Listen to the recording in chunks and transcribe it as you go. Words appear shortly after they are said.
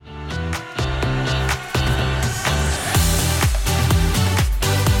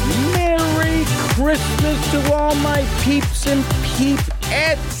Christmas to all my peeps and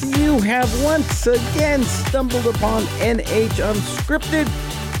peepettes. You have once again stumbled upon NH Unscripted,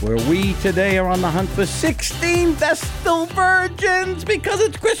 where we today are on the hunt for 16 Vestal Virgins because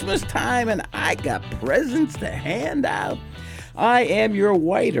it's Christmas time and I got presents to hand out. I am your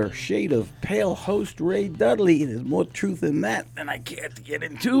whiter shade of pale host, Ray Dudley. There's more truth in that than I care to get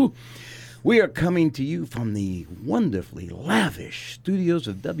into. We are coming to you from the wonderfully lavish studios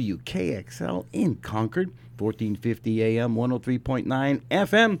of WKXL in Concord, 1450 AM, 103.9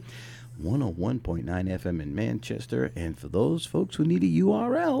 FM, 101.9 FM in Manchester. And for those folks who need a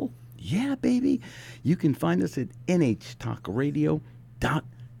URL, yeah, baby, you can find us at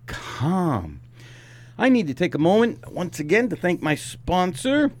nhtalkradio.com. I need to take a moment once again to thank my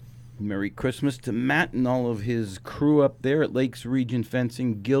sponsor. Merry Christmas to Matt and all of his crew up there at Lakes Region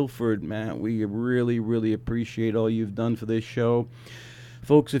Fencing, Guilford. Matt, we really, really appreciate all you've done for this show.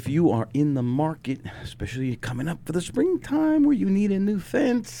 Folks, if you are in the market, especially coming up for the springtime where you need a new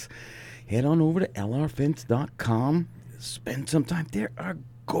fence, head on over to lrfence.com. Spend some time. They are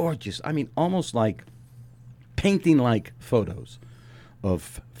gorgeous. I mean, almost like painting-like photos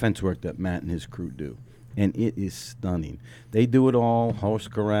of fence work that Matt and his crew do. And it is stunning. They do it all, horse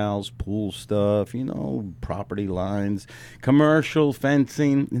corrals, pool stuff, property lines, commercial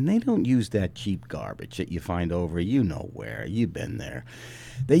fencing. And they don't use that cheap garbage that you find over where. You've been there.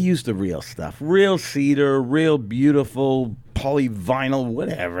 They use the real stuff. Real cedar, real beautiful polyvinyl,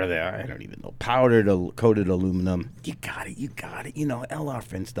 whatever they are. I don't even know. Powdered, coated aluminum. You got it.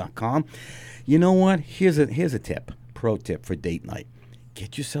 lrfence.com. You know what? Here's a tip, pro tip for date night.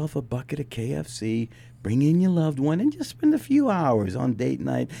 Get yourself a bucket of KFC, bring in your loved one, and just spend a few hours on date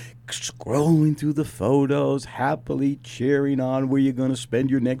night scrolling through the photos, happily cheering on where you're going to spend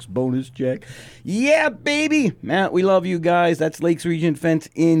your next bonus check. Yeah, baby! Matt, we love you guys. That's Lakes Region Fence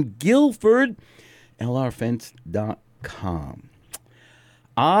in Guilford, lrfence.com.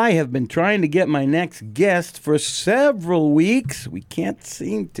 I have been trying to get my next guest for several weeks. We can't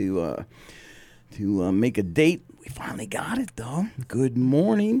seem to make a date. We finally got it, though. Good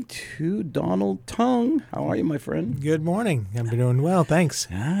morning to Donald Tung. How are you, my friend? Good morning. I'm doing well, thanks.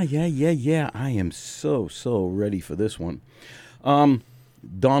 Yeah. I am so ready for this one.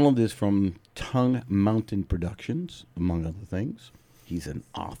 Donald is from Tung Mountain Productions, among other things. He's an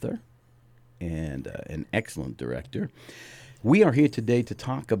author and an excellent director. We are here today to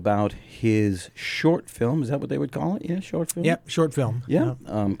talk about his short film. Is that what they would call it? Yeah, short film? Yep, short film. Yeah,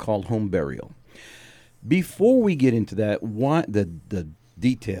 called Home Burial. Before we get into that, the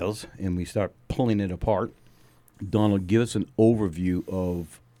details, and we start pulling it apart, Donald, give us an overview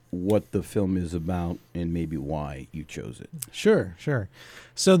of what the film is about and maybe why you chose it. Sure.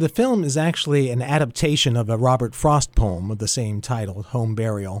 So the film is actually an adaptation of a Robert Frost poem of the same title, Home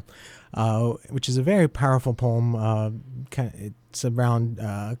Burial, which is a very powerful poem. It's around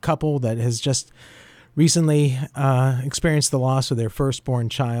a couple that has just recently experienced the loss of their firstborn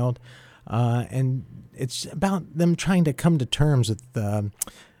child, and it's about them trying to come to terms with the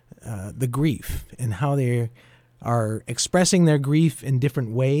grief and how they are expressing their grief in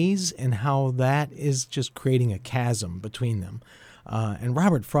different ways and how that is just creating a chasm between them. And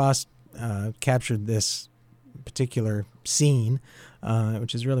Robert Frost captured this particular scene,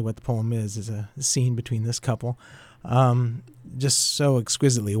 which is really what the poem is a scene between this couple, just so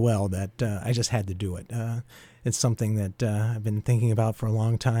exquisitely well that I just had to do it. It's something that I've been thinking about for a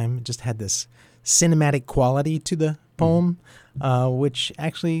long time. It just had this cinematic quality to the poem, which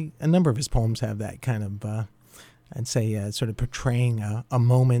actually a number of his poems have that kind of, I'd say, sort of portraying a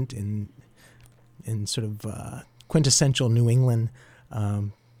moment in sort of quintessential New England,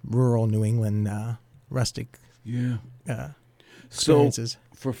 rural New England, rustic experiences. So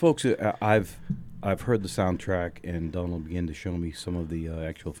for folks, I've heard the soundtrack, and Donald began to show me some of the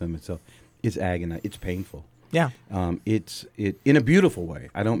actual film itself. It's agonizing. It's painful. Yeah. It's in a beautiful way.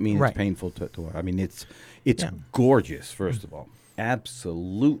 I don't mean Right. it's painful to I mean, it's gorgeous, first of all.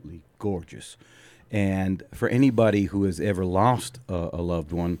 Absolutely gorgeous. And for anybody who has ever lost a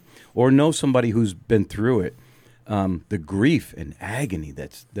loved one or knows somebody who's been through it, the grief and agony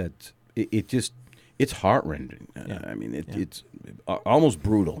it's heart-rending. I mean, it's almost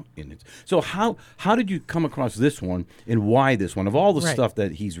brutal in it. So how did you come across this one, and why this one? Of all the stuff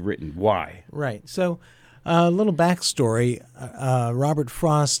that he's written, why? Right. So a little backstory. Robert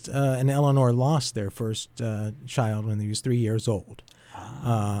Frost and Eleanor lost their first child when he was 3 years old.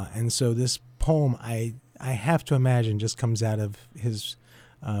 And so this poem, I have to imagine, just comes out of his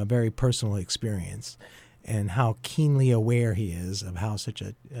very personal experience and how keenly aware he is of how such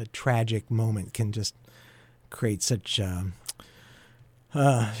a tragic moment can just create such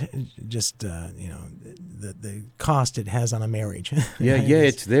just the cost it has on a marriage. Yeah,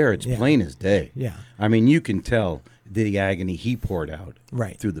 it's there. It's plain as day. Yeah. I mean, you can tell the agony he poured out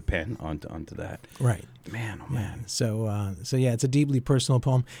Right. through the pen onto that. Right. Man, oh man. So yeah, it's a deeply personal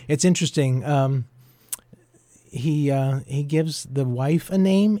poem. It's interesting. He gives the wife a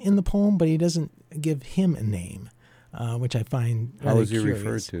name in the poem, but he doesn't give him a name, which I find How rather is he curious.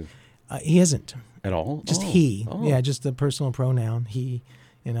 referred to? He isn't. At all? Just Oh. he. Oh. Yeah, just the personal pronoun. He,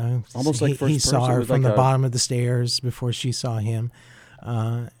 Almost he, like first he saw person her with from like the a- bottom of the stairs before she saw him,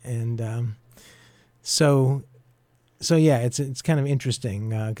 So yeah, it's kind of interesting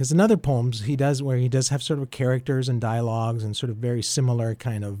because in other poems he does have sort of characters and dialogues and sort of very similar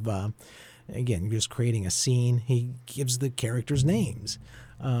kind of again just creating a scene. He gives the characters names,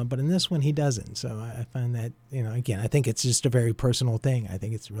 but in this one he doesn't. So I find that again I think it's just a very personal thing. I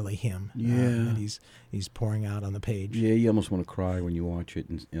think it's really him that he's pouring out on the page. Yeah, you almost want to cry when you watch it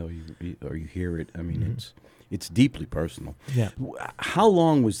and or you hear it. I mean, it's deeply personal. Yeah. How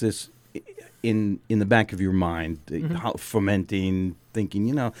long was this in the back of your mind, how fermenting,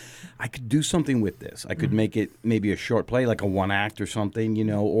 thinking, I could do something with this. I could make it maybe a short play, like a one act or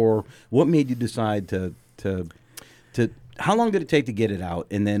something, or what made you decide to how long did it take to get it out,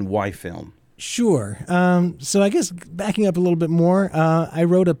 and then why film? Sure. So I guess backing up a little bit more, I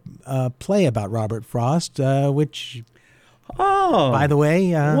wrote a play about Robert Frost, which, by the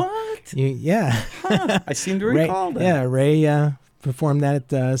way, what? Yeah. I seem to recall that. Yeah, Ray performed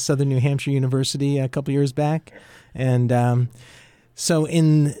that at Southern New Hampshire University a couple years back. And so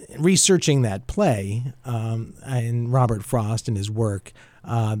in researching that play and Robert Frost and his work,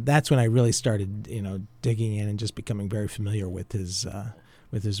 that's when I really started, digging in and just becoming very familiar with his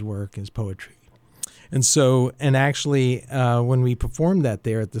work, his poetry. And so, and actually, when we performed that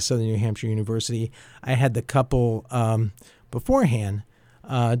there at the Southern New Hampshire University, I had the couple beforehand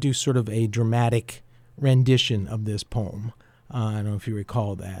do sort of a dramatic rendition of this poem. I don't know if you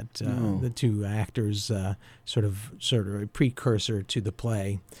recall that. No. The two actors, sort of a precursor to the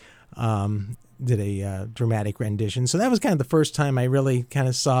play, did a dramatic rendition. So that was kind of the first time I really kind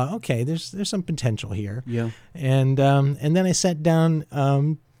of saw, okay, there's some potential here. Yeah. And then I sat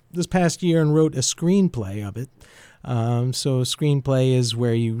down this past year and wrote a screenplay of it. So a screenplay is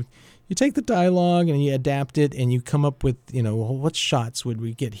where you take the dialogue and you adapt it and you come up with, what shots would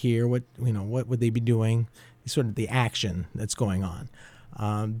we get here? What would they be doing? Sort of the action that's going on.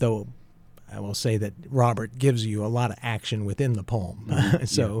 Though I will say that Robert gives you a lot of action within the poem.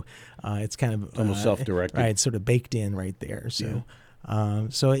 So it's kind of almost self-directed. Right, it's sort of baked in right there. So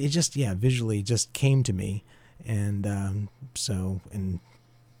so it just, visually just came to me. And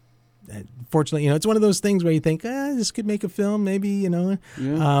fortunately, it's one of those things where you think, this could make a film, maybe,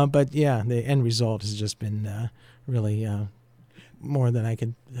 but the end result has just been really more than I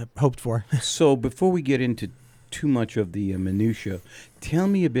could have hoped for. So before we get into too much of the minutia, tell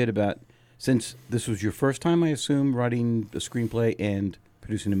me a bit about, since this was your first time, I assume, writing a screenplay and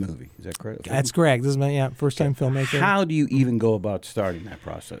producing a movie. Is that correct? That's correct. This is my first-time filmmaker. How do you even go about starting that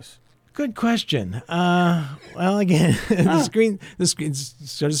process? Good question. Well, again, the screen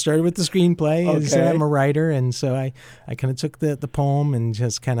sort of started with the screenplay. Okay. And so I'm a writer, and so I kind of took the poem and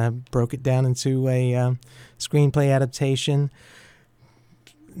just kind of broke it down into a screenplay adaptation.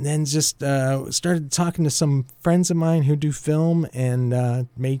 And then just started talking to some friends of mine who do film and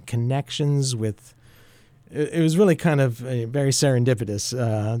made connections with. It was really kind of very serendipitous.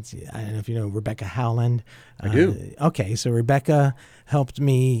 I don't know if you know Rebecca Howland. I do. Okay, so Rebecca helped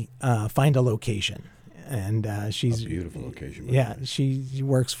me find a location, and she's a beautiful location. Yeah, she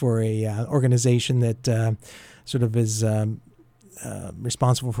works for a organization that sort of is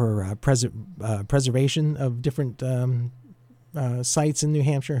responsible for preservation of different sites in New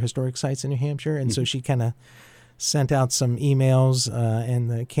Hampshire, historic sites in New Hampshire, and so she kind of sent out some emails, and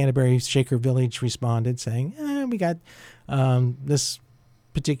the Canterbury Shaker Village responded saying, we got this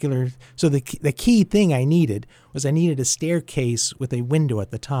particular. So the key thing I needed was a staircase with a window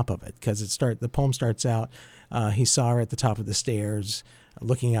at the top of it, because the poem starts out, he saw her at the top of the stairs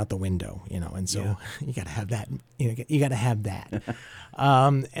looking out the window, and so you got to have that. You got to have that,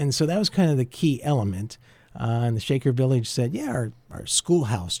 and so that was kind of the key element. And the Shaker Village said, our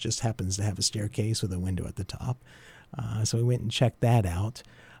schoolhouse just happens to have a staircase with a window at the top. So we went and checked that out.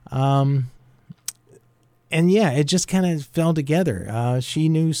 And it just kind of fell together. She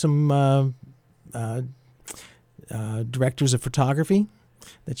knew some directors of photography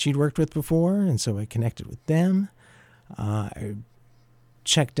that she'd worked with before, and so I connected with them. I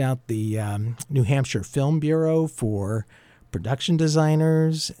checked out the New Hampshire Film Bureau for production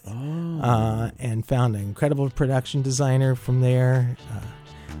designers, and found an incredible production designer from there.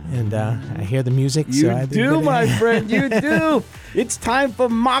 And I hear the music. You do, my friend, you do. It's time for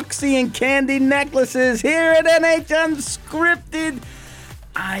Moxie and Candy Necklaces here at NH Unscripted.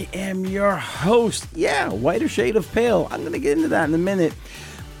 I am your host. Yeah, whiter shade of pale. I'm going to get into that in a minute.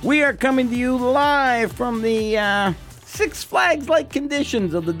 We are coming to you live from the Six Flags-like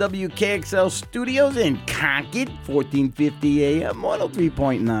conditions of the WKXL studios in Concord, 1450 AM,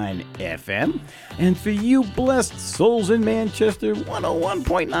 103.9 FM. And for you blessed souls in Manchester,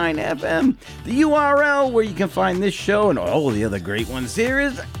 101.9 FM. The URL where you can find this show and all the other great ones here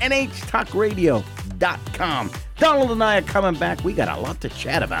is nhtalkradio.com. Donald and I are coming back. We got a lot to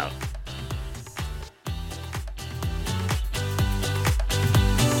chat about.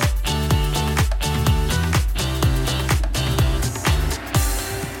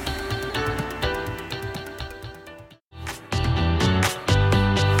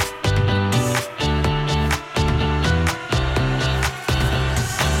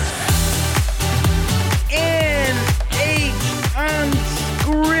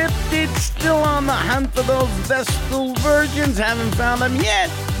 For those Vestal virgins, haven't found them yet.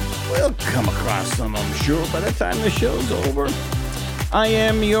 We'll come across some, I'm sure, by the time the show's over. I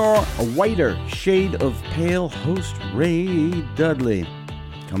am your whiter shade of pale host, Ray Dudley,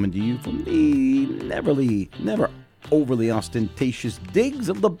 coming to you from the never overly ostentatious digs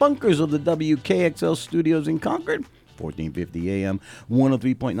of the bunkers of the WKXL studios in Concord, 1450 AM,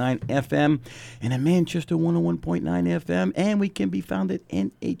 103.9 FM, and in Manchester, 101.9 FM. And we can be found at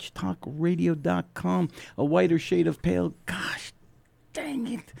nhtalkradio.com. A whiter shade of pale. Gosh, dang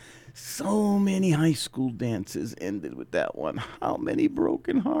it. So many high school dances ended with that one. How many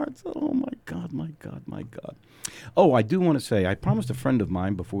broken hearts. Oh, my God, my God, my God. Oh, I do want to say, I promised a friend of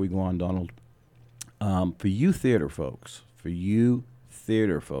mine before we go on, Donald, for you theater folks,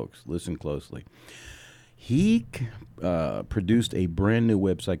 listen closely. He produced a brand new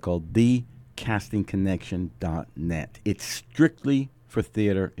website called thecastingconnection.net. It's strictly for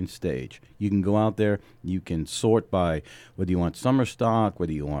theater and stage. You can go out there, you can sort by whether you want summer stock,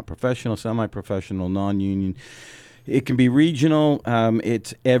 whether you want professional, semi-professional, non-union. It can be regional.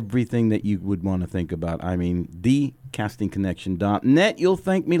 It's everything that you would want to think about. I mean, thecastingconnection.net. You'll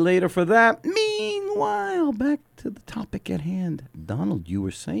thank me later for that. Meanwhile, back to the topic at hand. Donald, you were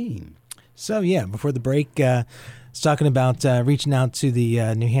saying... So, yeah, before the break, I was talking about reaching out to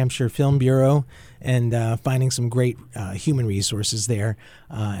the New Hampshire Film Bureau and finding some great human resources there.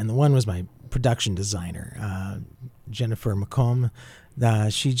 And the one was my production designer, Jennifer McComb.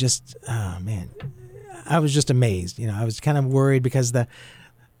 She just, I was just amazed. You know, I was kind of worried because the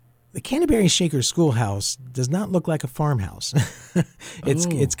Canterbury Shaker Schoolhouse does not look like a farmhouse.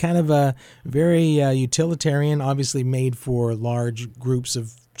 It's kind of a very utilitarian, obviously made for large groups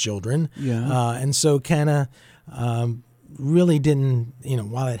of children. Yeah. And so kind of really didn't,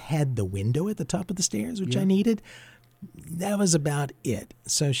 while it had the window at the top of the stairs, which I needed, that was about it.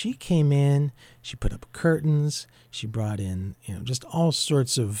 So she came in, she put up curtains, she brought in, just all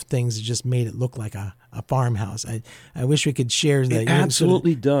sorts of things that just made it look like a farmhouse. I wish we could share that. It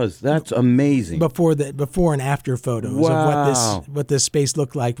absolutely does. That's amazing. Before and after photos of what this space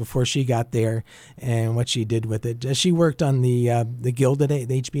looked like before she got there and what she did with it. She worked on the Gilded Age,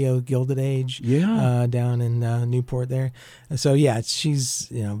 the HBO Gilded Age, down in Newport there. So yeah, she's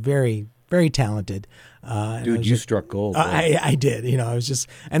very, very talented. Dude, you struck gold. I did. I was just,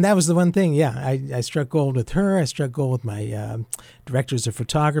 and that was the one thing. Yeah, I struck gold with her. I struck gold with my directors of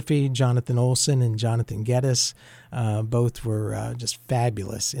photography, Jonathan Olson and Jonathan Geddes. Both were just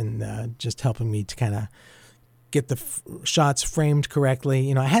fabulous in just helping me to kind of get the shots framed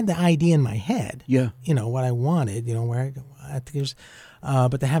correctly. I had the idea in my head. Yeah. What I wanted. Where I think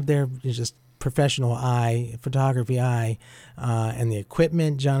but to have their just professional eye, photography eye, and the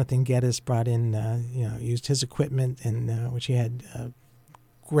equipment Jonathan Geddes brought in, used his equipment, and which he had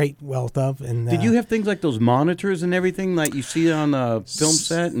great wealth of. And did you have things like those monitors and everything like you see on a film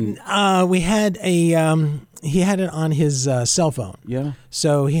set? And we had he had it on his cell phone. Yeah.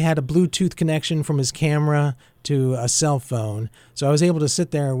 So he had a Bluetooth connection from his camera to a cell phone. So I was able to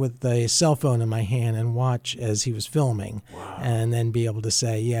sit there with a cell phone in my hand and watch as he was filming. Wow. And then be able to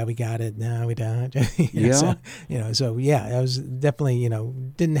say, yeah, we got it. No, we don't. So I was definitely,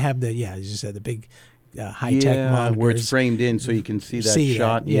 didn't have the, as you said, the big high-tech monitors. Where it's framed in so you can see that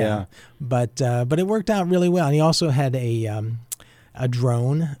shot. Yeah. But it worked out really well. And he also had a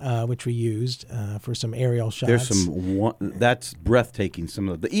drone, which we used for some aerial shots. There's that's breathtaking. Some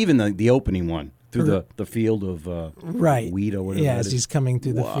of even the opening one through the field of wheat or whatever. Yeah, as he's coming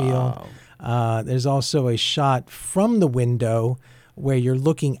through the field. There's also a shot from the window where you're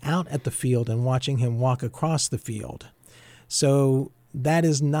looking out at the field and watching him walk across the field. So that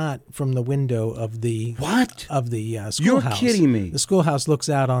is not from the window of the schoolhouse. You're kidding me. The schoolhouse looks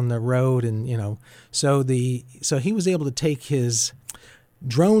out on the road, and so he was able to take his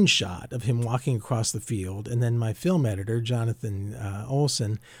drone shot of him walking across the field, and then my film editor Jonathan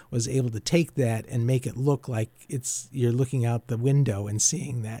Olson was able to take that and make it look like you're looking out the window and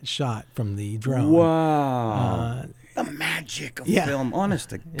seeing that shot from the drone. Wow. The magic of film,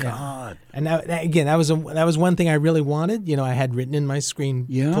 honest to God. And that was one thing I really wanted. I had written in my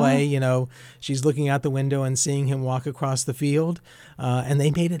screenplay, she's looking out the window and seeing him walk across the field, and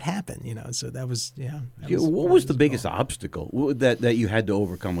they made it happen. So that was what was the biggest obstacle that you had to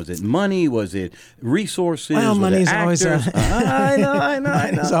overcome? Was it money? Was it resources? Well, money's always I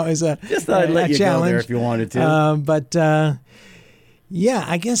know. It's always just thought I'd let you challenge. Go there if you wanted to. But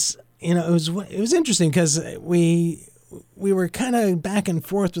I guess. It was interesting because we were kind of back and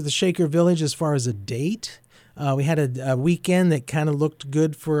forth with the Shaker Village as far as a date. We had a weekend that kind of looked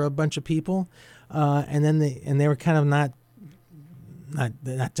good for a bunch of people, and then they were kind of not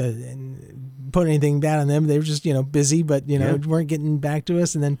to put anything bad on them. They were just busy, but weren't getting back to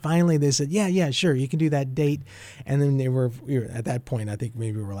us. And then finally they said, yeah, sure, you can do that date. And then we were at that point. I think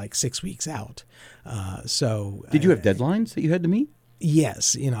maybe we were like 6 weeks out. So did you have deadlines that you had to meet?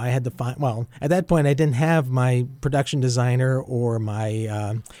 Yes, I had to find. Well, at that point, I didn't have my production designer or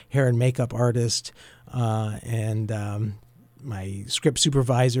my hair and makeup artist and my script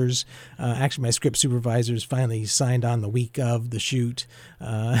supervisors. Actually, my script supervisors finally signed on the week of the shoot.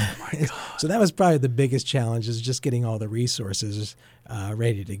 So that was probably the biggest challenge, is just getting all the resources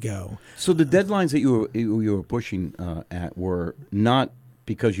ready to go. So the deadlines that you were pushing at were not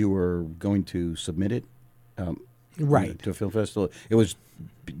because you were going to submit it. Right. To a film festival. It was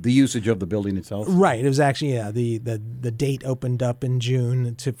the usage of the building itself? Right. It was actually, the date opened up in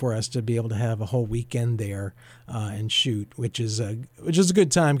June for us to be able to have a whole weekend there and shoot, which is a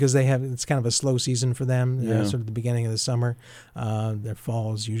good time because it's kind of a slow season for them, sort of the beginning of the summer. Their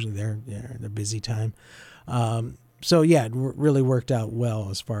fall is usually their busy time. So, it really worked out well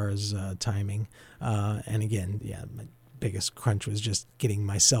as far as timing. And again, my biggest crunch was just getting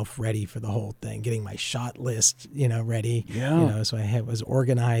myself ready for the whole thing, getting my shot list, ready. Yeah. So I was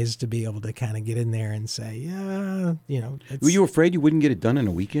organized to be able to kind of get in there and say, Were you afraid you wouldn't get it done in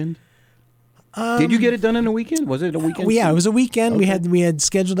a weekend? Did you get it done in a weekend? Was it a weekend? Yeah, it was a weekend. Okay. We had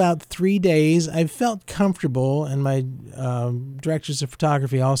scheduled out 3 days. I felt comfortable, and my directors of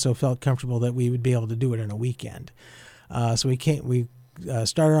photography also felt comfortable that we would be able to do it in a weekend. So we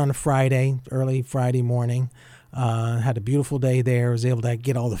started on a Friday, early Friday morning. Had a beautiful day there. Was able to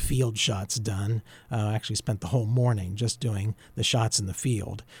get all the field shots done. Actually spent the whole morning just doing the shots in the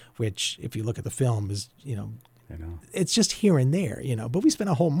field, which, if you look at the film, is I know. It's just here and there, But we spent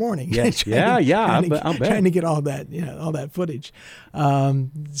a whole morning. I'll bet. Trying to get all that, all that footage,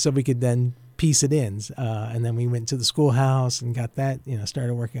 so we could then piece it in. And then we went to the schoolhouse and got that,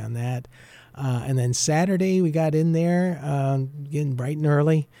 started working on that. And then Saturday we got in there, getting bright and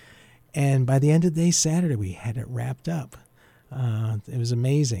early. And by the end of the day, Saturday, we had it wrapped up. It was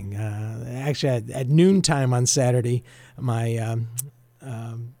amazing. Actually, at noontime on Saturday, my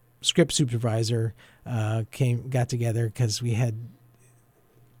script supervisor got together because we had.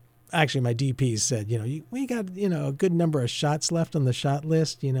 Actually, my DP said, we got a good number of shots left on the shot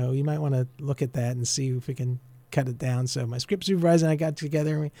list. You might want to look at that and see if we can cut it down. So my script supervisor and I got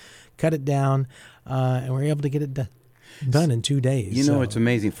together and we cut it down, and we were able to get it done in 2 days. It's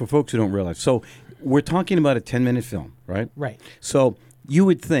amazing for folks who don't realize. So we're talking about a 10-minute film, right? Right. So you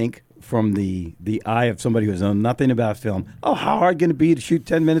would think, from the eye of somebody who knows nothing about film, how hard can it be to shoot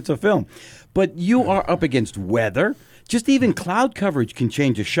 10 minutes of film? But you are up against weather. Just even cloud coverage can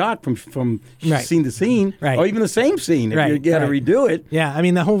change a shot from scene to scene, or even the same scene if you got to redo it. Yeah, I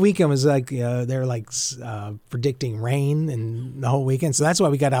mean, the whole weekend was like they're predicting rain and the whole weekend. So that's why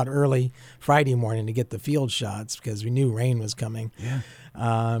we got out early Friday morning to get the field shots, because we knew rain was coming. Yeah.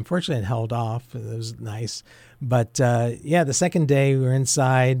 Unfortunately, it held off. It was nice. But, the second day we were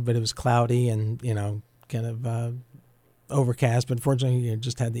inside, but it was cloudy and, kind of overcast. But fortunately,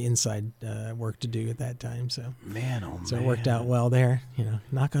 just had the inside work to do at that time. So, so it worked out well there,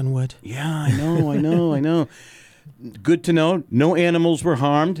 knock on wood. Yeah, I know. Good to know. No animals were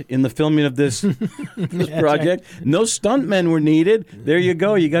harmed in the filming of this project. Right. No stuntmen were needed. There you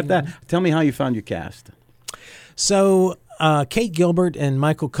go. You got that. Tell me how you found your cast. So Kate Gilbert and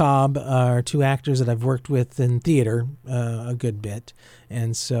Michael Cobb are two actors that I've worked with in theater a good bit.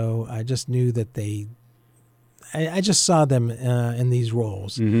 And so I just knew that I just saw them in these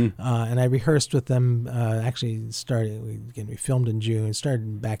roles, and I rehearsed with them. Actually, we filmed in June,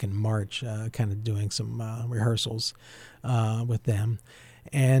 started back in March, kind of doing some rehearsals with them,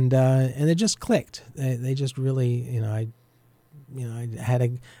 and it just clicked. They just really, I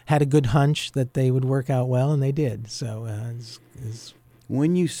had a good hunch that they would work out well, and they did. So,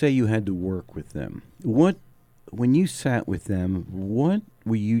 when you say you had to work with them, when you sat with them, what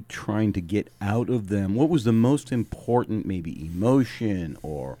were you trying to get out of them? What was the most important, maybe emotion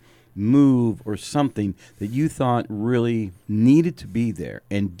or move or something that you thought really needed to be there?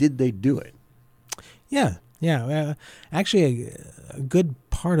 And did they do it? Yeah. Actually, a good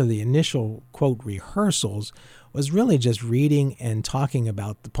part of the initial, quote, rehearsals was really just reading and talking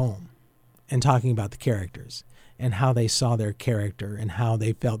about the poem and talking about the characters and how they saw their character and how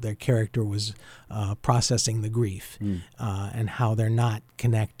they felt their character was processing the grief and how they're not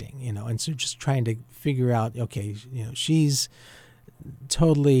connecting, And so just trying to figure out, okay, she's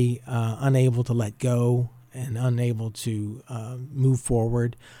totally unable to let go and unable to move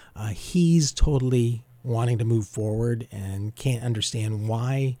forward. He's totally wanting to move forward and can't understand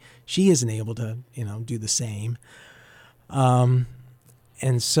why she isn't able to, do the same. And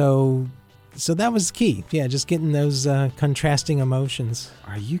so that was key. Yeah, just getting those contrasting emotions.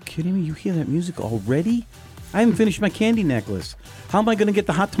 Are you kidding me? You hear that music already? I haven't finished my candy necklace. How am I going to get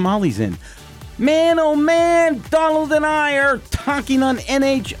the hot tamales in? Man, oh man, Donald and I are talking on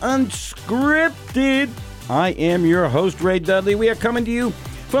NH Unscripted. I am your host, Ray Dudley. We are coming to you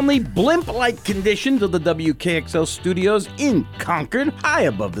from the blimp-like conditions of the WKXL studios in Concord, high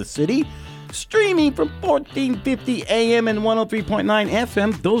above the city. Streaming from 1450 AM and 103.9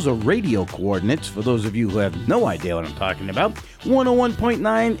 FM. Those are radio coordinates for those of you who have no idea what I'm talking about.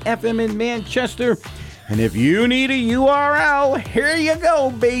 101.9 FM in Manchester. And if you need a URL, here you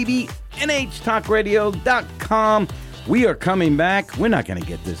go, baby. NHTalkRadio.com. We are coming back. We're not going to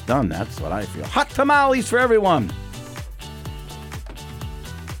get this done. That's what I feel. Hot tamales for everyone.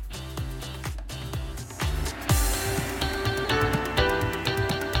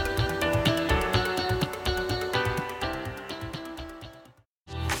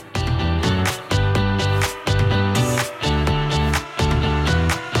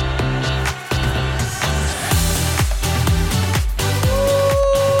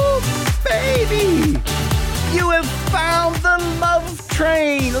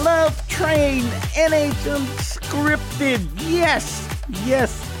 NH Unscripted.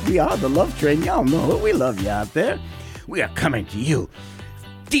 Yes, we are the Love Train. Y'all know it. We love you out there. We are coming to you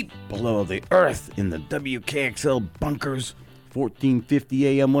deep below the earth in the WKXL bunkers.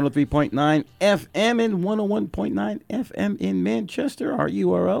 1450 AM, 103.9 FM, and 101.9 FM in Manchester. Our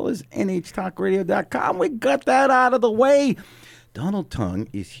URL is nhtalkradio.com. We got that out of the way. Donald Tongue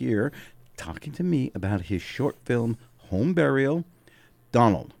is here talking to me about his short film, Home Burial.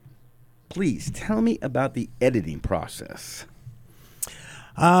 Donald, please tell me about the editing process.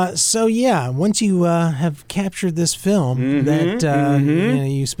 Once you have captured this film,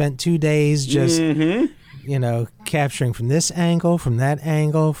 you spent 2 days just, capturing from this angle, from that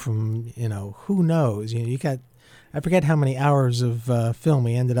angle, from, who knows? You got, I forget how many hours of film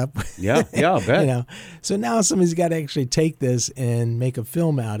we ended up with. Yeah, I bet. So now somebody's got to actually take this and make a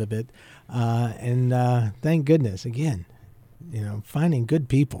film out of it. And thank goodness, again, finding good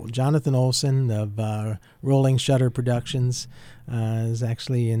people. Jonathan Olson of Rolling Shutter Productions is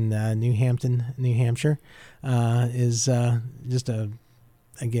actually in New Hampton, New Hampshire. Is just a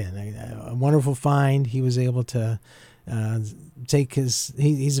wonderful find. He was able to take his.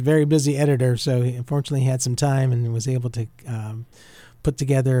 He's a very busy editor, so unfortunately he had some time and was able to put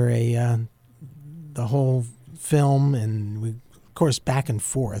together the whole film, and we, of course, back and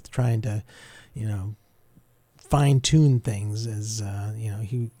forth trying to, fine-tune things as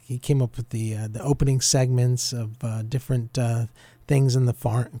he came up with the opening segments of different things in the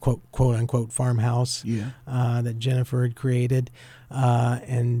farm, quote unquote farmhouse that Jennifer had created,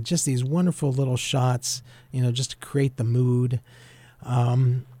 and just these wonderful little shots, just to create the mood,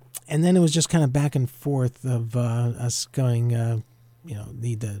 and then it was just kind of back and forth of us going,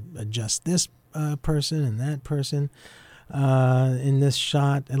 need to adjust this person and that person in this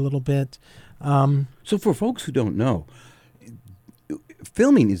shot a little bit. So for folks who don't know,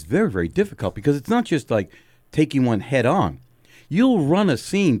 filming is very, very difficult because it's not just like taking one head on. You'll run a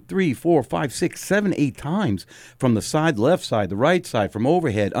scene 3, 4, 5, 6, 7, 8 times from the side, left side, the right side, from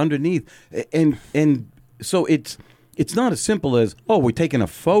overhead, underneath, and so it's it's not as simple as, oh, we're taking a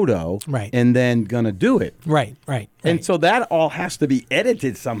photo Right. and then going to do it. Right. And so that all has to be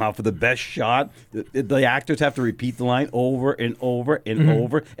edited somehow for the best shot. The actors have to repeat the line over and over and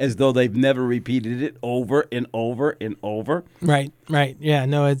over as though they've never repeated it over and over and over. Right. Yeah,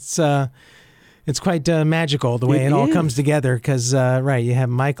 no, it's quite magical the way it all comes together because, you have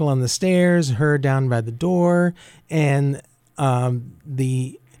Michael on the stairs, her down by the door, and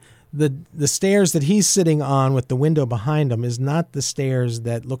the stairs that he's sitting on with the window behind him is not the stairs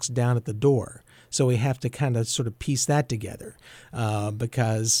that looks down at the door. So we have to kind of sort of piece that together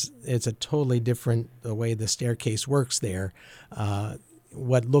because it's a totally different the way the staircase works there.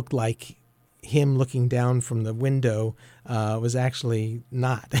 What looked like him looking down from the window was actually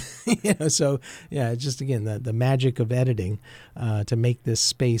not. So yeah, just again the magic of editing to make this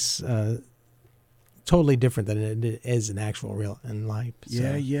space totally different than it is in actual real in life.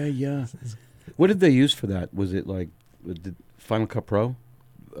 So. Yeah. What did they use for that? Was it like the Final Cut Pro?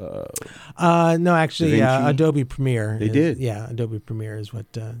 No, actually, Adobe Premiere. They did. Yeah, Adobe Premiere is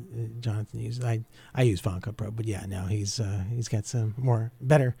what Jonathan used. I use Final Cut Pro, but yeah, now he's got some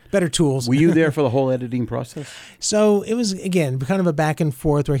better tools. Were you there for the whole editing process? So it was again kind of a back and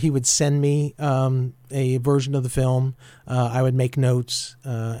forth where he would send me a version of the film. I would make notes,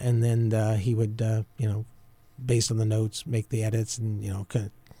 and then he would based on the notes make the edits, and kind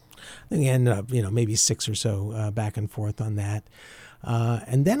of. I think it ended up maybe 6 or so back and forth on that.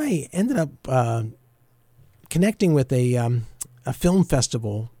 And then I ended up connecting with a film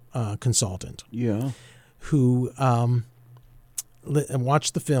festival consultant. Yeah. Who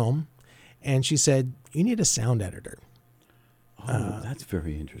watched the film, and she said, "You need a sound editor." Oh, that's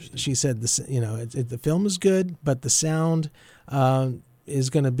very interesting. She said, the film is good, but the sound is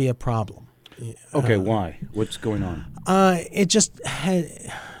going to be a problem. Okay, why? What's going on? It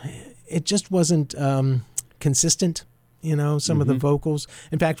just wasn't consistent. Some of the vocals.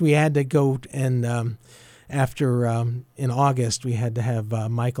 In fact, we had to go and after in August, we had to have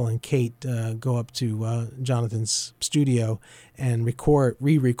Michael and Kate go up to Jonathan's studio and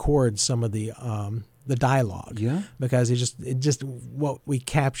re-record some of the dialogue. Yeah, because it just what we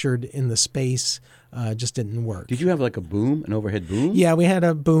captured in the space just didn't work. Did you have like an overhead boom? Yeah, we had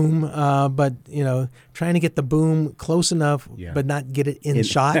a boom, but trying to get the boom close enough, but not get it in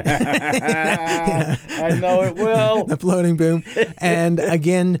shot. I know it will. The floating boom, and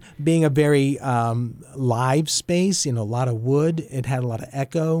again, being a very live space, a lot of wood, it had a lot of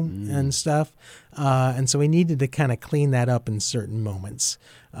echo and stuff, and so we needed to kind of clean that up in certain moments.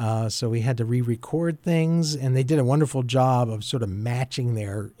 So we had to re-record things, and they did a wonderful job of sort of matching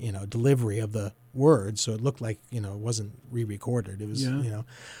their, delivery of the words, so it looked like, it wasn't re-recorded. It was,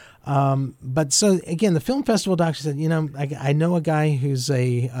 but so again, the film festival doctor said, I know a guy who's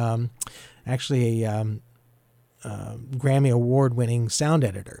actually a Grammy award-winning sound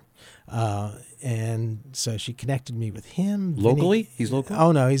editor. And so she connected me with him. Locally? He's local?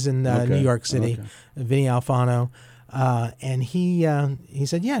 Oh, no, he's in New York City, Vinny Alfano. And he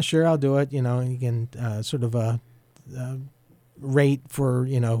said, yeah, sure, I'll do it. You can sort of a rate for,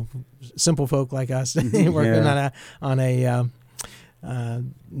 simple folk like us working on a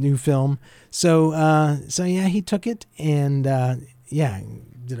new film. So he took it and,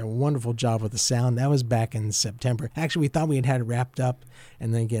 did a wonderful job with the sound. That was back in September. Actually, we thought we had it wrapped up.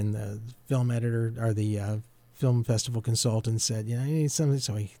 And then again, the film editor or the film festival consultant said, you need something.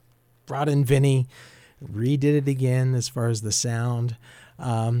 So he brought in Vinny, redid it again as far as the sound.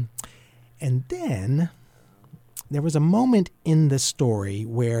 And then there was a moment in the story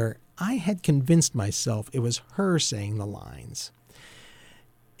where I had convinced myself it was her saying the lines.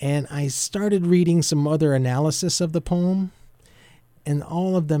 And I started reading some other analysis of the poem, and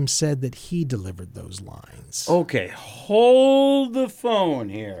all of them said that he delivered those lines. Okay, hold the phone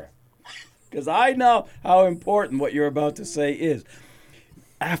here, because I know how important what you're about to say is.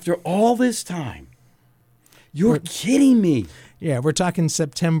 After all this time, you're kidding me. Yeah, we're talking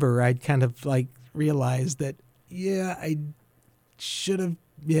September. I'd kind of realized that, I should have,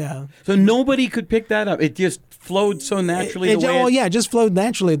 So nobody could pick that up. It just flowed so naturally. It just flowed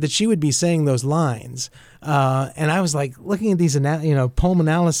naturally that she would be saying those lines. And I was looking at these, poem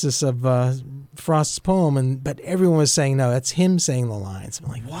analysis of Frost's poem, but everyone was saying, no, that's him saying the lines.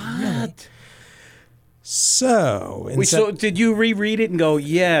 I'm like, what? Really? So did you reread it and go,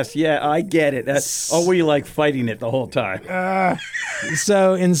 yes, I get it? Or were you fighting it the whole time?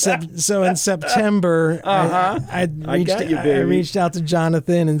 So in September, I reached out to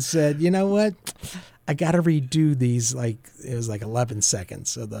Jonathan and said, you know what? I got to redo these. Like it was like 11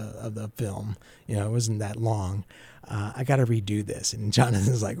 seconds of the film. You know, it wasn't that long. I got to redo this. And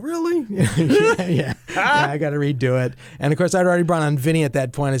Jonathan's like, really? yeah, I got to redo it. And of course, I'd already brought on Vinny at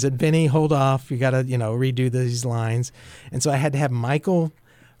that point. I said, Vinny, hold off. You got to, redo these lines. And so I had to have Michael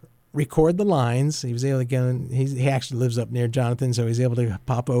record the lines. He was able to get, he actually lives up near Jonathan, so he was able to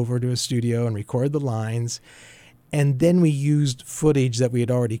pop over to a studio and record the lines. And then we used footage that we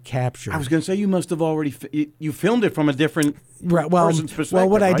had already captured. I was going to say, you must have already, you filmed it from a different person's perspective. Well,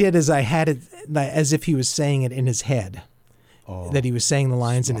 what right? I did is I had it as if he was saying it in his head. That he was saying the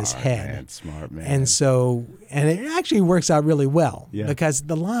lines in his head. Smart man. And so, and it actually works out really well. Yeah. Because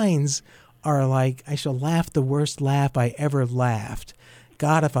the lines are like, I shall laugh the worst laugh I ever laughed.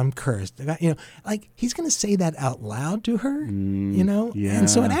 God, if I'm cursed. Like he's going to say that out loud to her, Yeah. And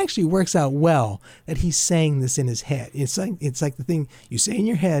so it actually works out well that he's saying this in his head. It's like the thing you say in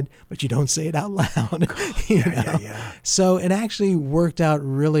your head, but you don't say it out loud. Yeah. So it actually worked out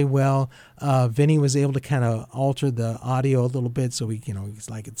really well. Vinny was able to kind of alter the audio a little bit, so he's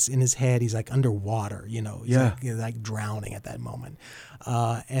like it's in his head. He's like underwater, he's like drowning at that moment.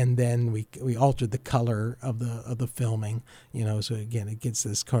 And then we altered the color of the filming, so again it gets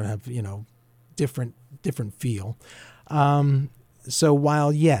this kind of different feel. So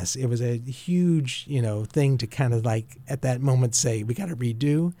while yes, it was a huge thing to kind of like at that moment say we got to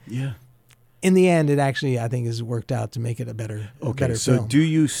redo. Yeah. In the end, it actually I think has worked out to make it a better So film. do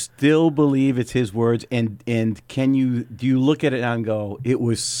you still believe it's his words? And do you look at it and go, it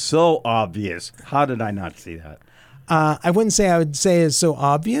was so obvious? How did I not see that? I wouldn't say I would say it's so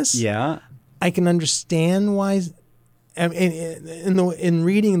obvious. Yeah. I can understand why. In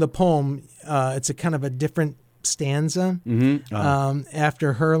reading the poem, it's a kind of a different stanza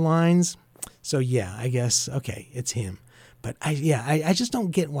after her lines. So yeah, I guess okay, it's him. But I just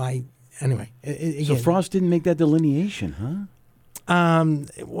don't get why. Anyway, so Frost didn't make that delineation, huh?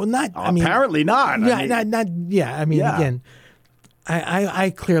 Well, not. Apparently not. Again,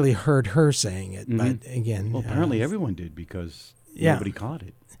 I clearly heard her saying it, but again, well, apparently everyone did because nobody caught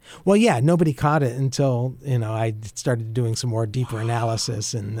it. Well, yeah, nobody caught it until I started doing some more deeper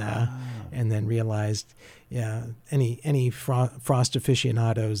analysis and then realized, any Frost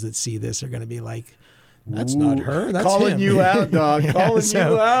aficionados that see this are going to be like, that's not her. That's calling him. You out, dog. Calling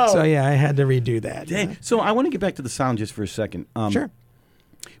you out. So yeah, I had to redo that. Dang. So I want to get back to the sound just for a second. Sure.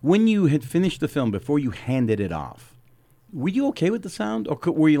 When you had finished the film, before you handed it off, were you okay with the sound, or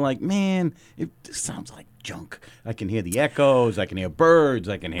were you like, man, it sounds like junk? I can hear the echoes. I can hear birds.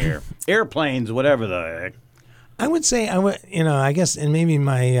 I can hear airplanes. Whatever the heck. I would say I guess, and maybe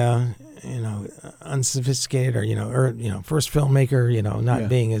my unsophisticated or first filmmaker, not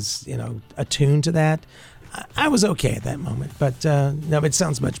being as attuned to that. I was okay at that moment, but no, it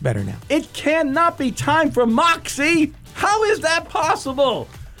sounds much better now. It cannot be time for Moxie. How is that possible?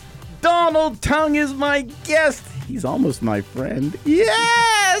 Donald Tongue is my guest. He's almost my friend.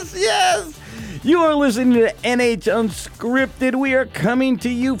 Yes. You are listening to NH Unscripted. We are coming to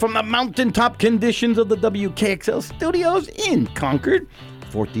you from the mountaintop conditions of the WKXL studios in Concord.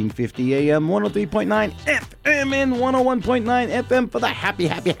 1450 AM, 103.9 FM, and 101.9 FM for the happy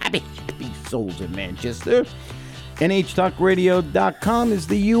souls in Manchester. NHTalkRadio.com is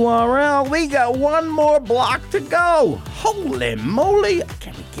the URL. We got one more block to go. Holy moly.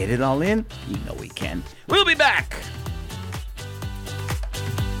 Can we get it all in? You know we can. We'll be back.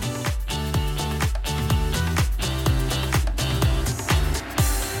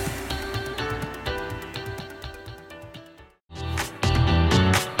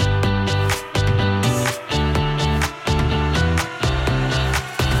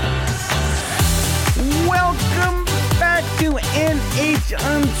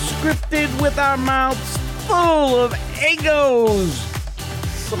 Unscripted with our mouths full of egos,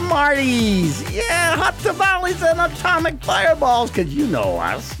 smarties, hot tamales and atomic fireballs, because you know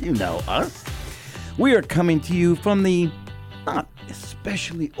us. We are coming to you from the not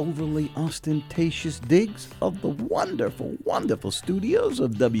especially overly ostentatious digs of the wonderful, wonderful studios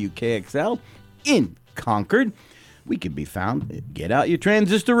of WKXL in Concord. We can be found, get out your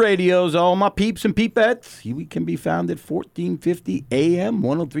transistor radios, all my peeps and peepettes. We can be found at 1450 AM,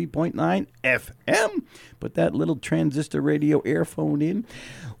 103.9 FM. Put that little transistor radio earphone in.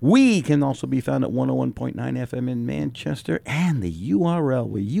 We can also be found at 101.9 FM in Manchester, and the URL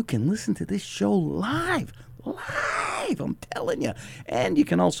where you can listen to this show live, I'm telling you. And you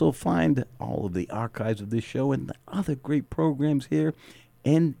can also find all of the archives of this show and the other great programs here,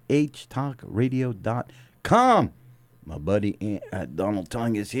 nhtalkradio.com. My buddy Donald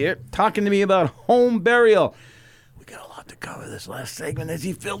Tongue is here talking to me about home burial. We got a lot to cover this last segment as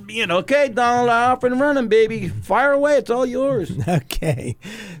he filled me in. Okay, Donald, off and running, baby. Fire away. It's all yours. Okay.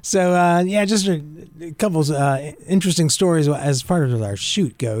 So, just a couple interesting stories as far as our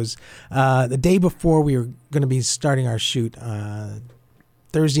shoot goes. The day before we were going to be starting our shoot,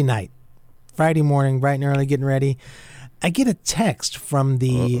 Thursday night, Friday morning, bright and early, getting ready, I get a text from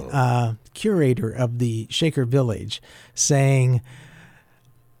the curator of the Shaker Village saying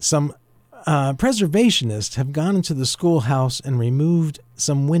some preservationists have gone into the schoolhouse and removed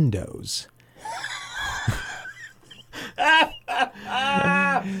some windows.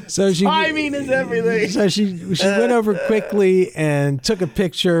 So timing is everything. So she went over quickly and took a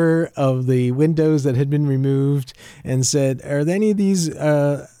picture of the windows that had been removed and said, "Are any of these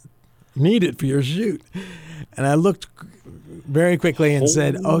needed for your shoot?" And I looked very quickly and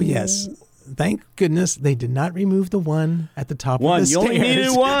said, "Oh yes. Thank goodness they did not remove the one at the top of the stairs." You only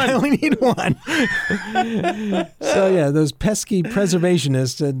needed one. I only need one. So yeah, those pesky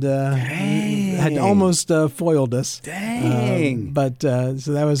preservationists had almost foiled us. Dang.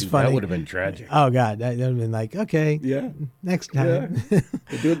 So that was funny. That would have been tragic. Oh God, that would have been like, okay, Yeah. next time. Yeah.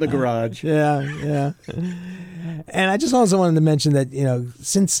 They do it in the garage. Yeah. And I just also wanted to mention that,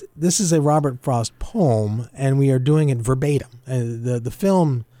 since this is a Robert Frost poem and we are doing it verbatim, the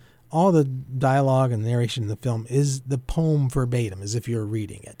film, all the dialogue and narration in the film is the poem verbatim, as if you're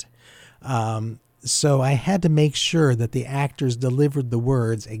reading it. So I had to make sure that the actors delivered the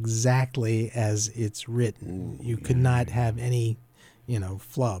words exactly as it's written. You could not have any,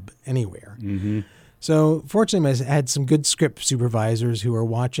 flub anywhere. Mm-hmm. So fortunately, I had some good script supervisors who were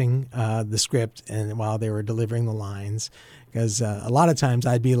watching the script and while they were delivering the lines. Because a lot of times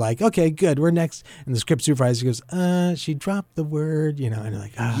I'd be like, okay, good, we're next. And the script supervisor goes, she dropped the word, and they're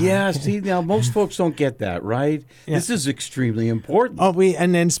like, Yeah, see, now most folks don't get that, right? Yeah. This is extremely important. Oh,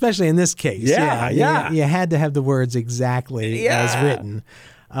 and especially in this case. Yeah. You had to have the words exactly as written.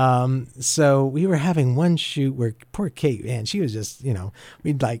 So we were having one shoot where poor Kate, man, she was just,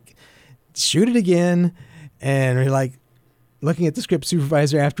 we'd like shoot it again. And we're like looking at the script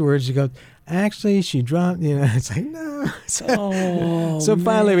supervisor afterwards. She goes, actually, she dropped, it's like, no. So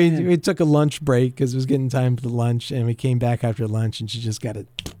finally we took a lunch break because it was getting time for the lunch, and we came back after lunch, and she just got it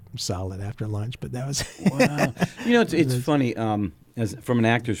solid after lunch. But that was wow. It's funny. As from an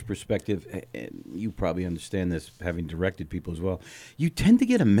actor's perspective, you probably understand this, having directed people as well. You tend to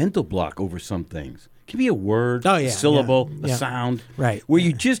get a mental block over some things. It can be a word, a syllable, a sound, right? Where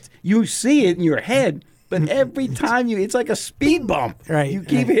you see it in your head. But every time it's like a speed bump. Right. You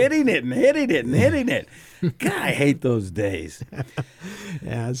keep hitting it and hitting it and hitting it. God, I hate those days.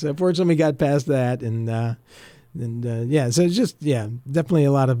 Yeah. So fortunately, we got past that, and so it's just definitely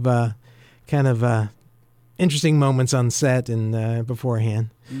a lot of kind of interesting moments on set and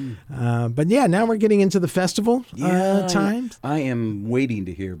beforehand. But now we're getting into the festival time. I am waiting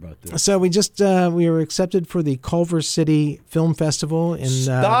to hear about this. So we were accepted for the Culver City Film Festival.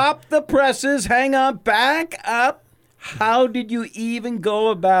 Stop the presses. Hang on. Back up. How did you even go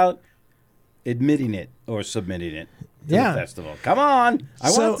about admitting it or submitting it to the festival? Come on.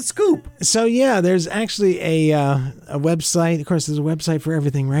 I want the scoop. So, there's actually a website. Of course, there's a website for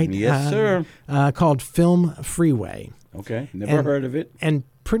everything, right? Yes, sir. Called Film Freeway. Okay. Never heard of it. And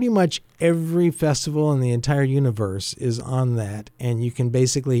pretty much every festival in the entire universe is on that. And you can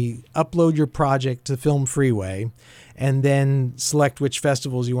basically upload your project to Film Freeway and then select which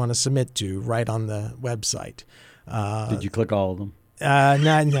festivals you want to submit to right on the website. Did you click all of them?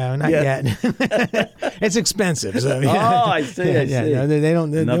 Not yet. It's expensive. So, I see. No, they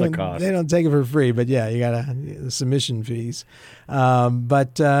don't. Cost. They don't take it for free, but you got the submission fees.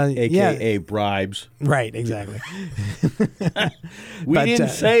 AKA bribes. Right, exactly. We didn't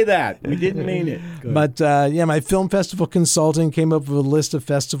say that. We didn't mean it. But my film festival consultant came up with a list of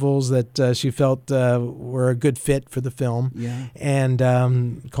festivals that she felt were a good fit for the film. Yeah.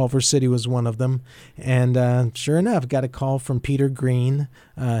 And Culver City was one of them. And sure enough, got a call from Peter Green.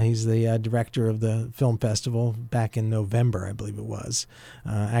 He's the director of the film festival back in November, I believe it was.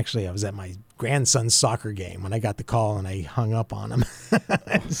 Actually, I was at my grandson's soccer game when I got the call, and I hung up on him.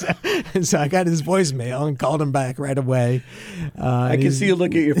 so I got his voicemail and called him back right away. I can see you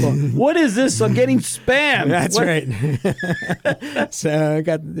look at your phone. What is this? I'm getting spam. That's right. So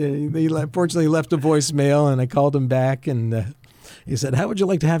I he fortunately left a voicemail, and I called him back, and he said, "How would you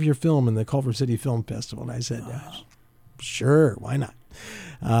like to have your film in the Culver City Film Festival?" And I said, "Sure, why not?"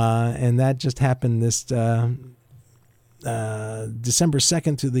 And that just happened this December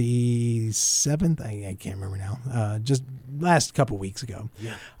 2nd to the 7th. I can't remember now. Just last couple weeks ago.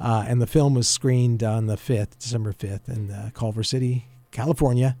 Yeah. And the film was screened on the 5th, December 5th, in Culver City,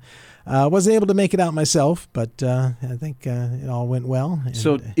 California. Wasn't able to make it out myself, but I think it all went well. And,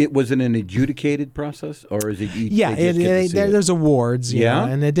 so it wasn't an adjudicated process, or is it? There's awards. Yeah,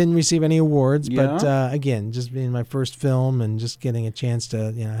 and it didn't receive any awards. Yeah. But again, just being my first film and just getting a chance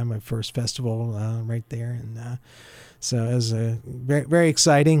to have my first festival right there, and so it was very, very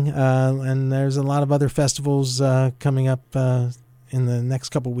exciting. And there's a lot of other festivals coming up in the next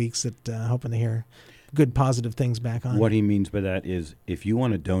couple weeks that hoping to hear good positive things back on. What he means by that is, if you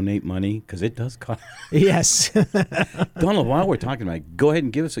want to donate money, because it does cost. Yes. Donald, while we're talking about it, go ahead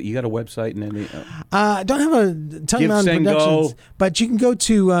and give us. You got a website and anything? I don't have a Tongue Mountain Productions, but you can go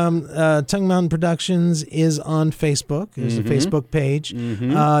to Tongue Mountain Productions is on Facebook. There's a Facebook page.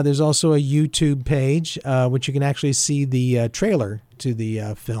 There's also a YouTube page, which you can actually see the trailer to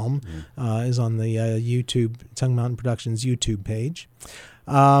the film is on the YouTube Tongue Mountain Productions YouTube page.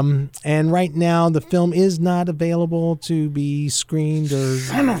 And right now the film is not available to be screened or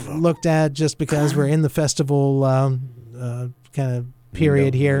looked at just because we're in the festival kind of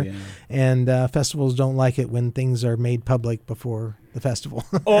period here, and festivals don't like it when things are made public before the festival.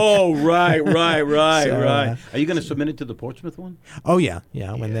 Oh, right. Are you going to submit it to the Portsmouth one? Oh yeah.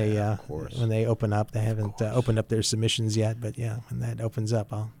 When they open up, they haven't opened up their submissions yet, but yeah, when that opens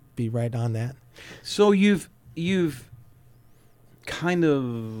up, I'll be right on that. So you've kind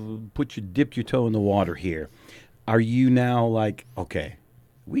of dipped your toe in the water here. Are you now like, okay,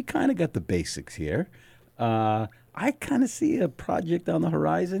 we kind of got the basics here. I kind of see a project on the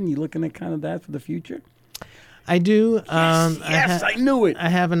horizon. You looking at kind of that for the future? I do. Yes, I knew it. I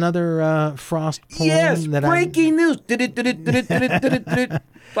have another Frost poem. Yes, breaking news.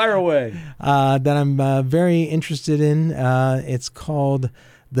 Fire away. That I'm very interested in. It's called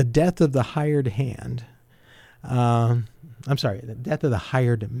 "The Death of the Hired Hand." I'm sorry, The Death of the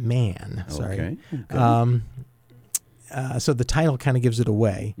Hired Man. Sorry. Okay. So the title kind of gives it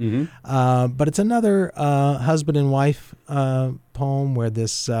away. But it's another husband and wife poem where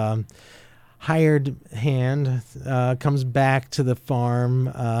this hired hand comes back to the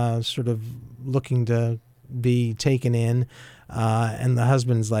farm, sort of looking to be taken in. And the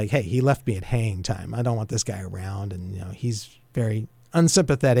husband's like, hey, he left me at haying time. I don't want this guy around. And, he's very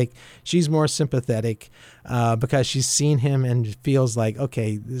unsympathetic. She's more sympathetic because she's seen him and feels like,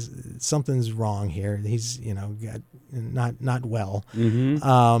 okay, something's wrong here. He's got not well. And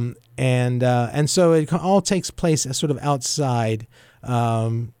so it all takes place sort of outside,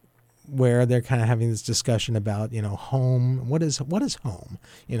 where they're kind of having this discussion about home. What is home?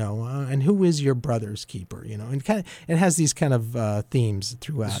 And who is your brother's keeper? And it has these kind of themes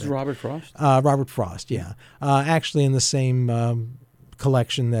throughout. This is Robert Frost. Robert Frost, yeah. Actually, in the same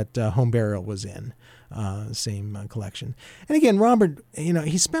collection that Home Burial was in, same collection. And again, Robert,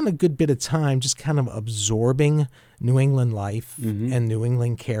 he spent a good bit of time just kind of absorbing New England life and New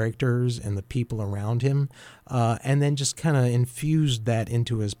England characters and the people around him, and then just kind of infused that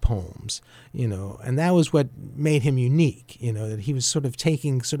into his poems, and that was what made him unique, that he was sort of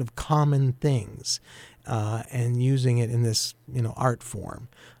taking sort of common things and using it in this, art form,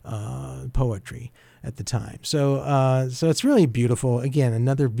 poetry at the time. So it's really beautiful. Again,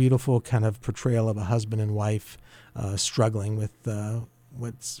 another beautiful kind of portrayal of a husband and wife struggling with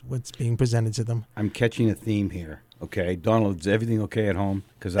what's being presented to them. I'm catching a theme here. Okay, Donald, is everything okay at home?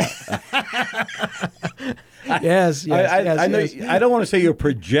 Because yes. I know. Yes. I don't want to say you're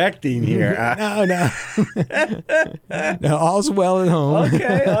projecting here. No, all's well at home.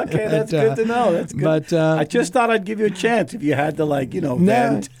 Okay, that's good to know. That's good. But I just thought I'd give you a chance if you had to,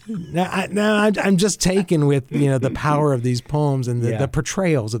 vent. I'm just taken with the power of these poems and the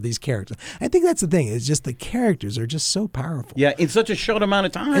portrayals of these characters. I think that's the thing. It's just the characters are just so powerful. Yeah, in such a short amount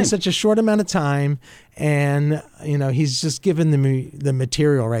of time. And he's just given the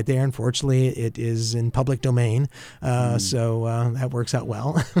material right there. Unfortunately, it is in public domain, so that works out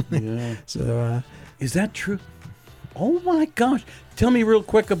well. Yeah. So is that true? Oh my gosh! Tell me real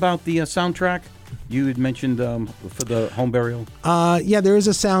quick about the soundtrack. You had mentioned for the Home Burial. There is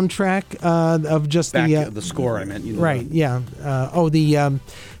a soundtrack of just the score. I meant. Right. Yeah. Hans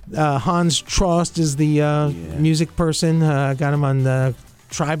Trost is the music person. Got him on the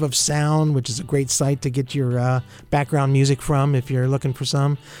Tribe of Sound, which is a great site to get your background music from if you're looking for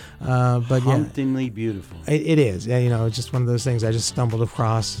some. Hauntingly beautiful. It is. It's just one of those things I just stumbled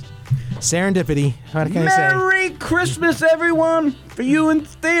across. Serendipity. What can I say? Merry Christmas, everyone! For you in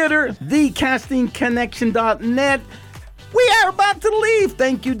theater, thecastingconnection.net. We are about to leave.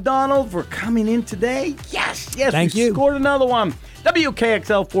 Thank you, Donald, for coming in today. Yes, Thank you. Scored another one.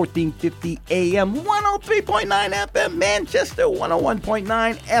 WKXL 1450 AM, 103.9 FM, Manchester,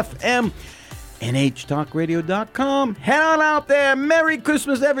 101.9 FM. nhtalkradio.com. Head on out there. Merry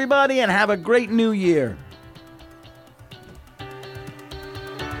Christmas, everybody, and have a great New Year.